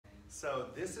So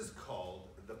this is called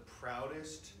The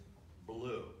Proudest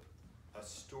Blue, a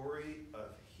story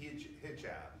of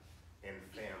hijab and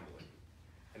family.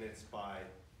 And it's by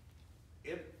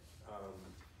Ibtihaj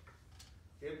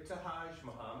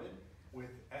Muhammad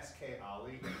with S.K.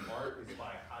 Ali, and art is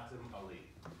by Hatem Ali.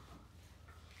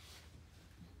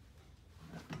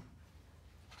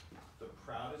 The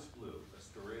Proudest Blue, a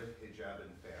story of hijab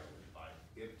and family by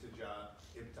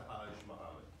Ibtihaj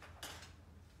Muhammad.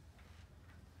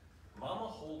 Mama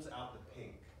holds out the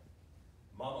pink.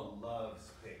 Mama loves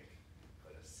pink,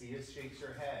 but Asiya shakes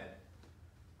her head.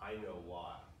 I know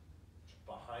why.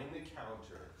 Behind the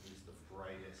counter is the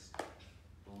brightest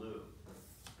blue,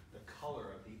 the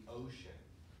color of the ocean,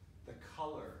 the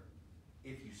color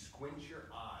if you squint your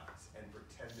eyes and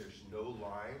pretend there's no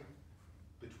line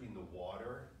between the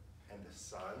water and the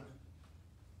sun.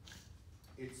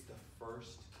 It's the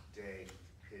first day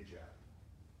hijab.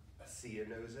 Asiya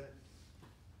knows it.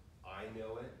 I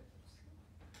know it.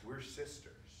 We're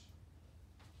sisters.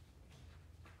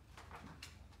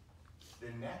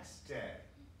 The next day,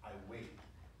 I wait.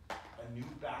 A new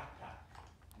backpack,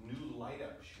 new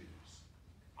light-up shoes.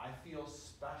 I feel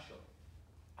special.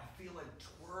 I feel like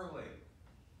twirling.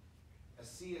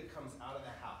 Asiya comes out of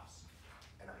the house,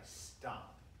 and I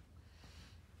stop.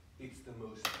 It's the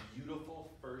most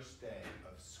beautiful first day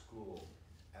of school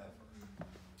ever.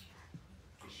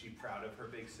 Is she proud of her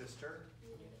big sister?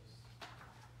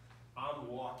 I'm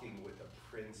walking with a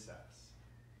princess.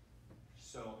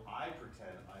 So I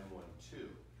pretend I'm one too.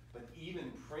 But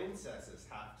even princesses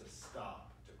have to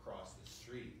stop to cross the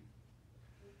street.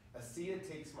 Asiya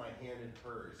takes my hand in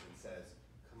hers and says,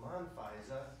 "Come on,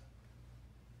 Faiza."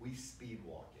 We speed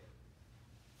walk it.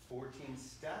 14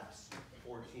 steps,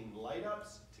 14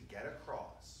 light-ups to get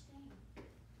across.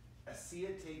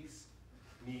 Asiya takes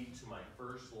me to my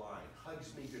first line,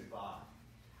 hugs me goodbye.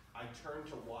 I turn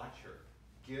to watch her,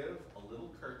 give a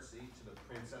little curtsy to the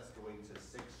princess going to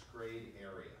 6th grade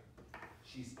area.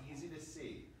 She's easy to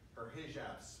see. Her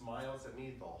hijab smiles at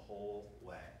me the whole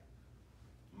way.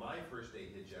 My first day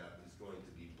hijab is going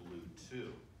to be blue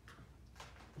too.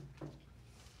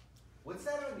 "What's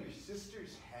that on your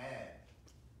sister's head?"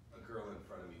 a girl in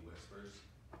front of me whispers.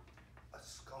 "A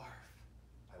scarf,"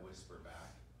 I whisper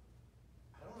back.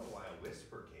 I don't know why a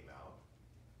whisper came out.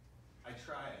 I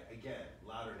try it again,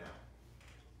 louder now.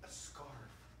 "A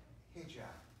scarf,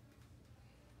 hijab."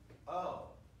 "Oh,"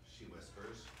 she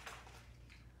whispers.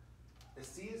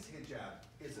 Asiya's hijab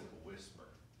isn't a whisper.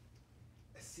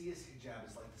 Asiya's hijab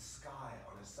is like the sky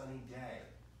on a sunny day.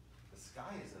 The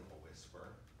sky isn't a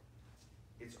whisper.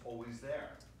 It's always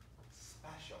there,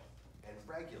 special and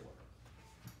regular.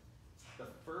 The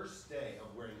first day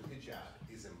of wearing hijab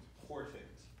is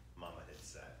important, Mama had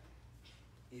said.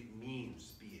 It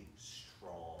means being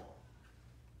strong.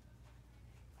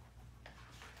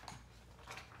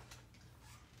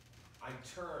 I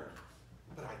turn,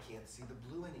 but I can't see the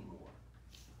blue anymore.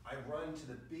 I run to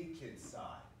the big kid's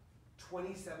side,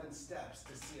 27 steps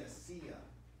to see Asiya.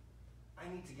 I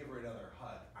need to give her another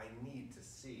hug. I need to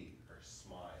see her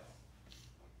smile.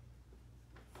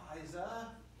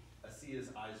 "Faiza?"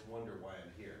 Asiya's eyes wonder why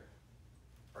I'm here.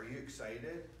 "Are you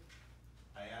excited?"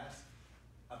 I ask.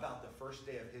 "About the first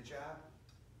day of hijab?"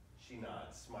 She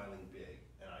nods, smiling big,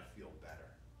 and I feel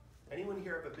better. Anyone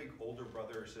here have a big older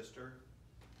brother or sister?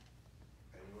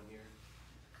 Anyone here?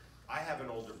 I have an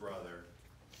older brother,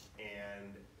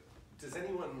 and does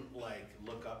anyone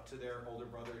look up to their older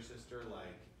brother or sister?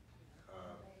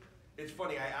 It's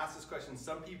funny, I ask this question,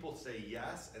 some people say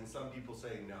yes, and some people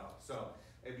say no. So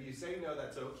if you say no,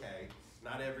 that's okay.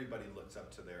 Not everybody looks up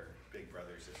to their big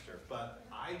brother or sister, but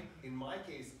in my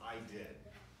case, I did.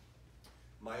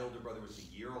 My older brother was a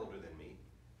year older than me.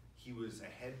 He was a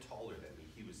head taller than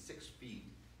me. He was 6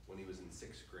 feet when he was in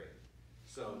 6th grade.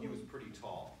 So he was pretty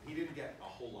tall. He didn't get a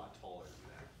whole lot taller than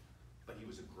that, but he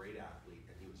was a great athlete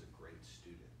and he was a great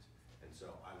student. And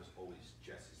so I was always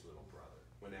Jesse's little brother.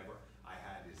 Whenever I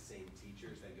had his same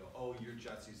teachers, they'd go, "Oh, you're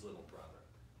Jesse's little brother."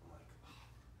 I'm like, oh.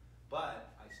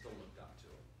 But I still looked up to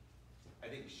him. I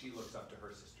think she looks up to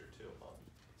her sister too, huh?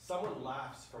 Someone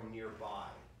laughs from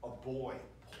nearby, a boy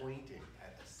pointing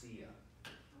at Asiya.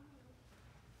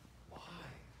 Why?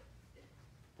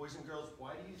 Boys and girls,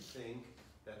 why do you think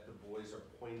that the boys are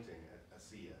pointing at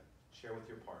Asiya? Share with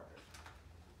your partner.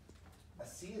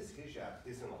 Asiya's hijab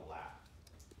isn't a laugh.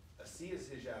 Asiya's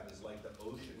hijab is like the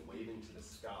ocean waving to the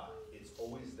sky. It's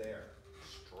always there,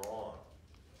 strong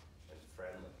and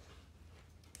friendly.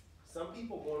 Some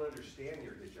people won't understand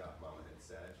your hijab, Mama had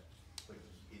said, but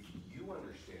if you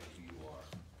understand who you are,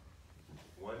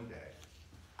 one day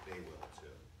they will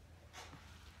too.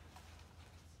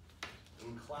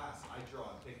 In class, I draw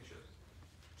a picture.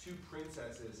 two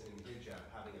princesses in hijab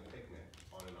having a picnic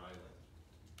on an island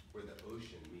where the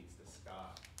ocean meets the sky.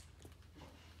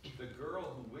 The girl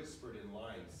who whispered in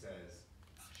line says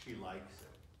she likes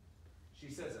it.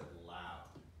 She says it loud.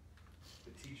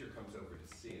 The teacher comes over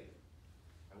to see it.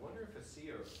 I wonder if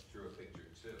Asiya drew a picture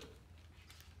too.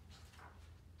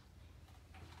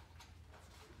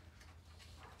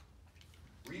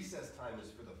 Recess time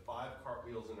is for the 5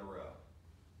 cartwheels in a row.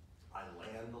 I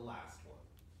land the last one,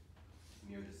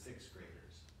 near the 6th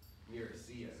graders, near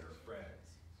Asiya and her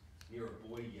friends, near a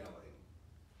boy yelling,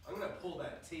 "I'm gonna pull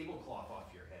that tablecloth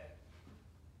off your head."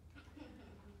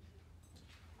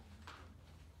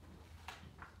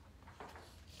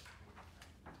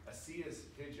 Asiya's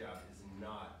hijab is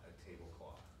not a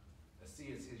tablecloth.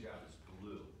 Asiya's hijab is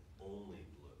blue, only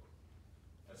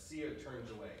blue. Asiya turns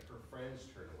away, her friends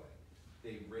turn away.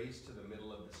 They race to the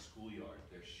middle of the schoolyard,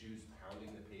 their shoes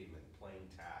pounding the pavement, playing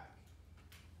tag.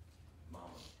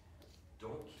 Mama,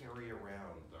 don't carry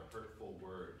around the hurtful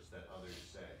words that others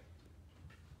say.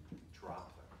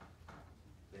 Drop them.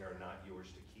 They are not yours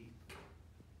to keep.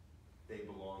 They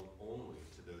belong only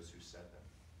to those who said them.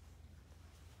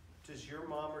 Does your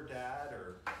mom or dad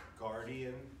or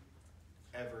guardian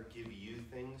ever give you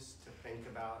things to think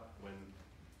about when,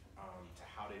 to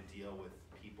how to deal with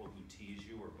people who tease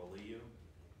you or bully you?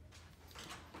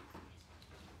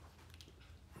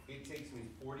 It takes me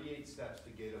 48 steps to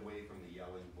get away from the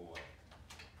yelling boy.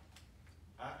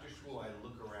 After school, I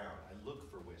look around. I look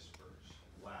for whispers,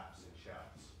 laughs, and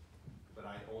shouts. But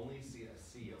I only see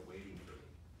Asiya waiting for me,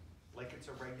 like it's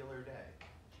a regular day.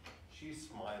 She's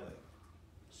smiling,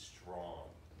 strong.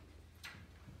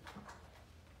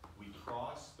 We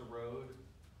cross the road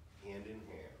hand in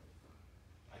hand.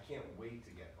 I can't wait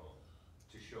to get home,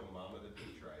 to show Mama the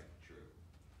picture I drew,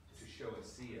 to show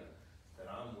Asiya that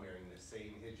I'm wearing the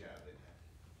same hijab it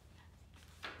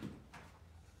had.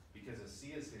 Because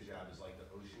Asiya's hijab is like the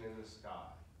ocean in the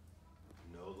sky,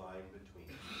 no line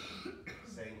between,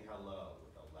 saying hello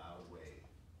with a loud wave,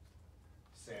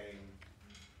 saying,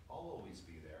 I'll always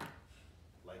be there,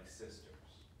 like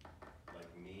sisters,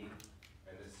 like me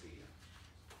and Asiya.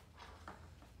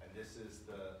 And this is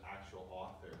the actual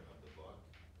author of the book.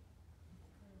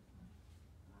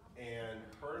 And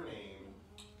her name,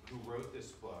 who wrote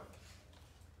this book,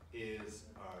 is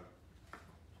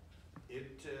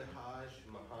Ibtihaj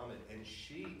Muhammad, and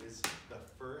she is the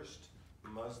first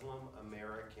Muslim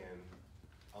American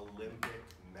Olympic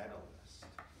medalist.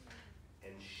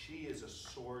 And she is a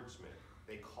swordsman.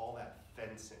 They call that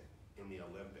fencing in the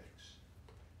Olympics.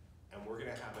 And we're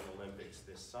gonna have an Olympics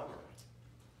this summer.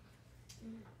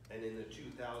 And in the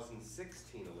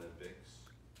 2016 Olympics,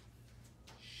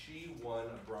 she won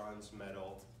a bronze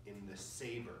medal in the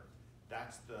saber.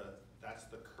 That's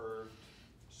the curved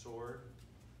sword.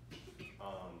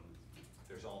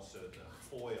 There's also the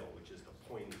foil, which is the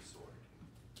pointy sword.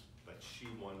 But she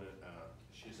won,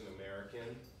 she's an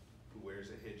American who wears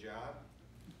a hijab.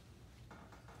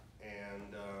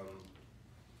 And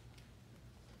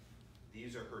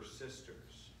these are her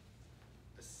sisters,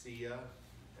 Asiya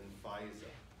and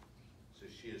Faiza. So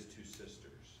she has 2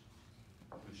 sisters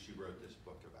who she wrote this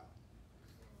book about.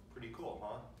 Pretty cool,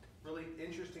 huh? Really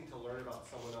interesting to learn about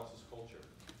someone else's culture.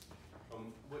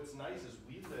 What's nice is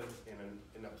we live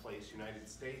in a place, United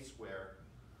States, where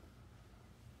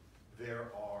there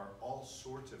are all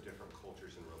sorts of different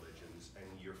cultures and religions, and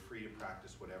you're free to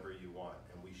practice whatever you want,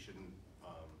 and we shouldn't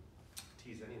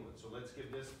tease anyone. So let's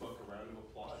give this book a round of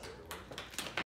applause, everyone.